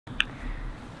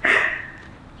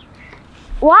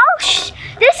Well, this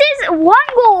is one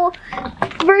goal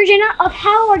version of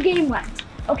how our game went.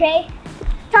 Okay,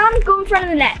 Tom, go in front of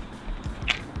the net,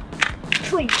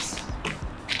 please.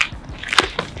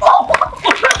 Oh.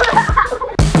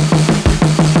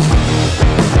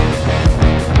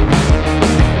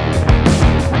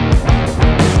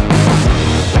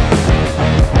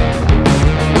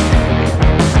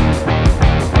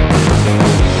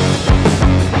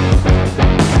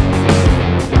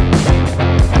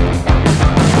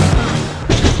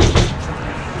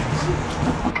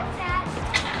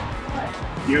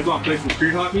 You guys want to play some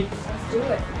street hockey? Let's do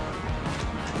it.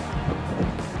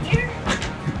 Here.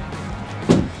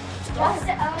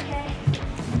 Okay.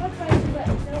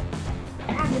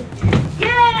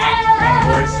 Yeah!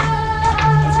 Boys,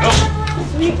 let's go.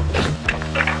 Sweet.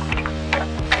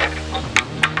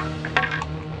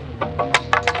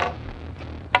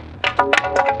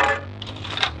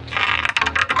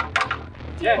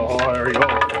 Yeah. Oh, there we go.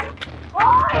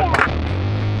 Oh,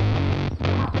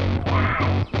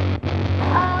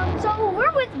 yeah. So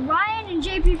we're with Ryan and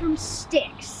JP from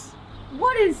Sticks.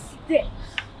 What is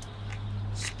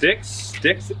Sticks?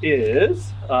 Sticks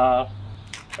is a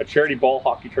charity ball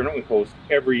hockey tournament we host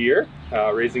every year,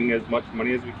 raising as much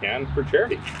money as we can for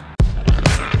charity.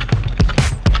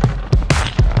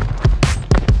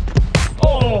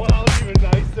 Oh, that was even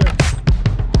nicer.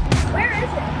 Where is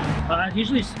it?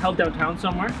 Usually it's held downtown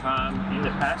somewhere. In the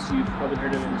past, you've probably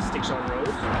heard of it as Sticks on Rose.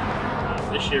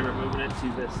 This year we're moving it to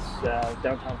this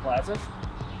downtown Plaza.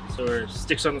 So we're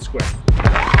Sticks on the Square.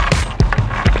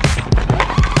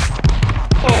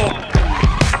 Oh.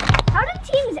 How do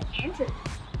teams enter?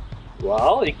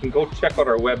 Well, you can go check out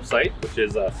our website, which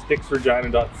is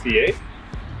sticksregina.ca. You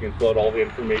can fill out all the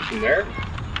information there.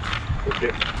 We'll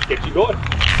get you going.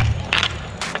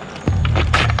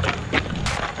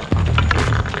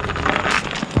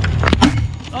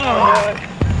 Oh.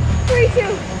 3-2.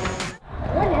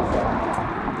 When is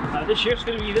it? This year it's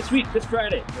going to be this week, this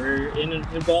Friday. We're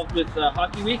involved with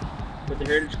Hockey Week, with the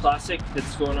Heritage Classic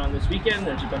that's going on this weekend.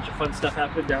 There's a bunch of fun stuff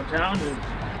happening downtown, and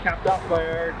capped off by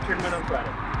our tournament on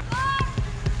Friday.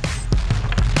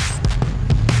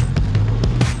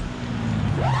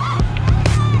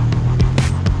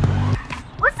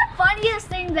 What's the funniest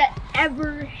thing that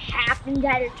ever happened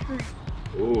at a tournament?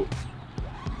 Ooh.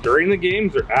 During the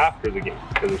games or after the game?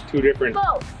 Because there's two different.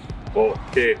 Both. Oh,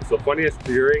 okay. So funniest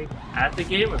during? At the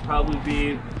game would probably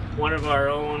be one of our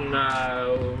own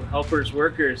helpers,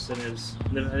 workers, and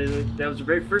that was the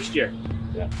very first year.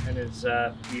 Yeah. And he's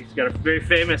got a very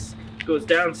famous, goes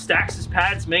down, stacks his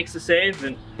pads, makes a save,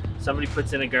 and somebody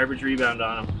puts in a garbage rebound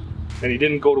on him. And he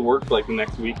didn't go to work for like the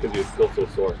next week because he was still so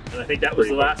sore. And I think that was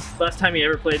the last time he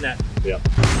ever played net. Yeah.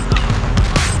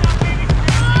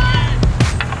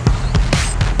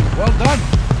 Well done.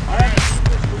 All right.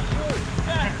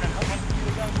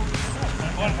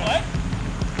 One play?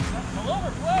 Come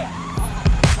over, play.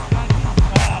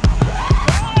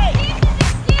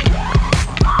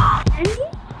 Any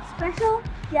special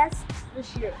guests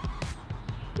this year?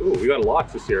 Ooh, we got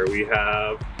lots this year. We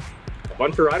have a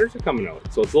bunch of riders are coming out.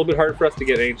 So it's a little bit hard for us to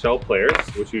get NHL players,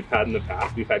 which we've had in the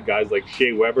past. We've had guys like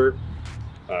Shea Weber,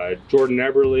 Jordan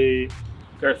Eberle,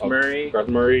 Garth Murray,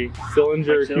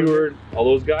 Sillinger, Heward, all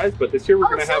those guys. But this year we're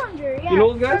gonna have, yeah. you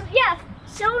know those guys? Yeah,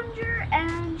 Sillinger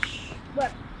and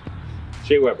Weber.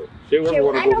 Shea Weber. Shea Weber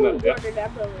won a I gold know medal. who Yeah. Jordan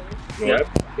Eberle is. Yeah.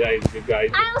 Yeah, he's a good guy.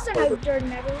 I also know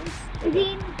Jordan Eberle. We've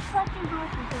been collecting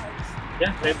hockey toys.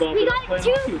 Yeah, they both We playing got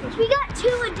hockey with us.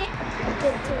 two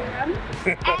addicted to them,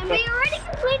 and we already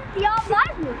completed the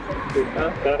online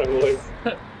movie.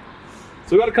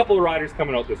 So we got a couple of riders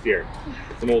coming out this year.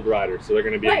 Some old riders, so they're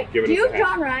going to be giving us a hand.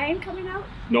 John Ryan coming out?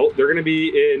 No, they're going to be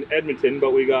in Edmonton,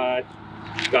 but we got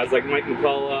guys like Mike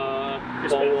McCullough,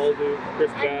 Paul Waldo, Chris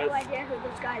I have no Bass. idea who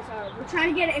those guys are. We're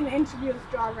trying to get an interview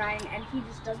with John Ryan, and he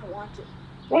just doesn't want to.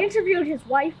 What? We interviewed his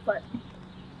wife, but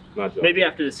Not John. Maybe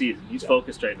after the season. He's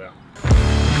focused right now.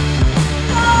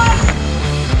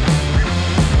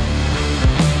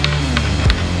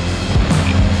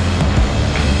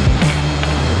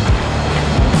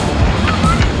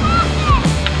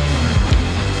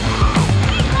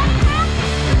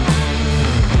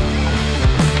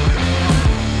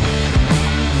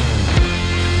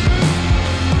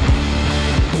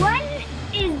 when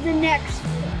is the next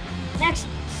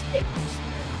Sticks?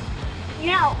 You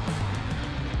know,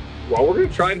 Well, we're going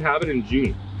to try and have it in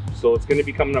June. So it's going to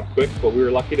be coming up quick, but we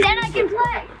were lucky to then do I it. can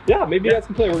play. Yeah, maybe you guys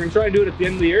can play. We're going to try and do it at the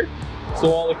end of the year.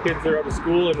 So all the kids are out of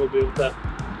school and we'll be able to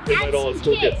invite all the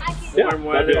school kids. Yeah, Warm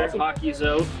that'd be weather, awesome. hockey's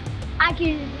out. I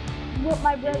can whoop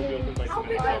my brother. Maybe we'll be able to invite How some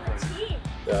big NHL are the friends. team?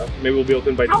 Yeah, maybe we'll be able to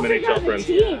invite How some big are NHL the friends.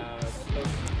 teams?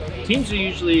 Teams are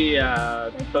usually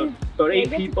about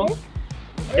 8 people.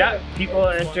 Yeah, people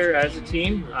enter as a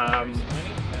team.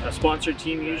 A sponsored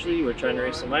team usually. We're trying to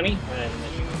raise some money, and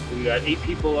we got 8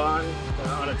 people on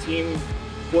a team,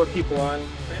 4 people on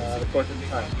the 4th of the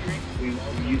time. We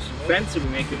use some fence and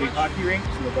we make a big hockey rink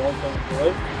so the balls don't go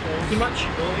out too much.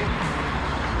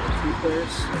 2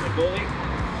 players and a goalie.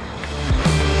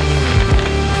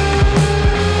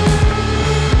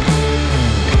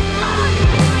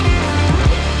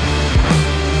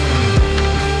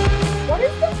 What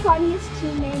is the funniest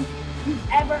team name you've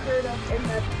ever heard of in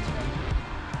the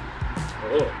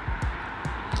Oh,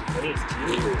 funniest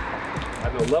team. I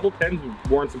know level 10's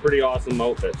worn some pretty awesome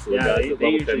outfits. So Yeah, the guys they at level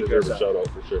 10 usually deserve dress a shout out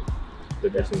for sure. They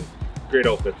do some great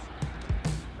outfits.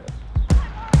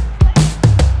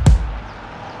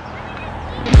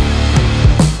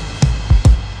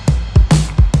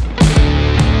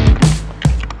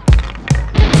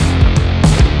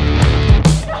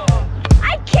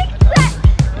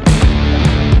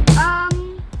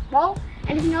 Well,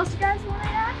 anything else you guys want to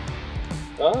add?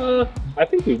 I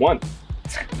think we won.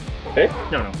 Hey?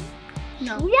 No.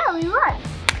 No. Yeah, we won.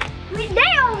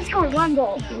 They only scored 1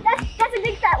 goal. That's a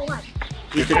big fat one.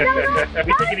 We took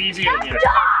it easy on you.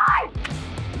 Die!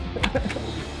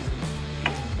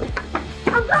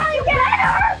 I'm gonna get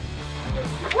her!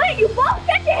 Wait, you both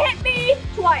get to hit me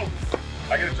twice.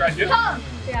 I gotta try to Come.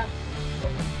 Yeah.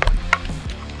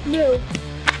 Move.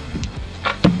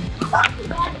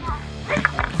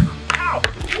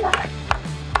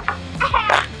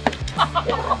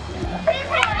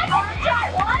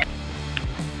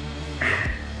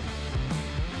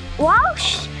 Well,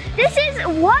 this is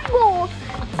 1 goal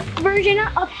version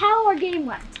of how our game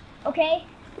went, okay?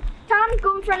 Tom,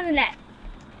 go in front of the net.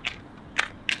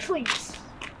 Please.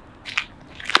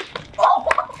 Oh!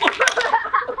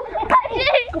 I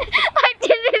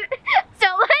didn't. So,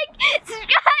 like,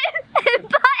 subscribe and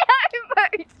buy our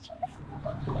merch.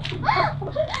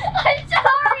 I'm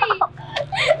sorry.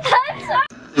 I'm sorry.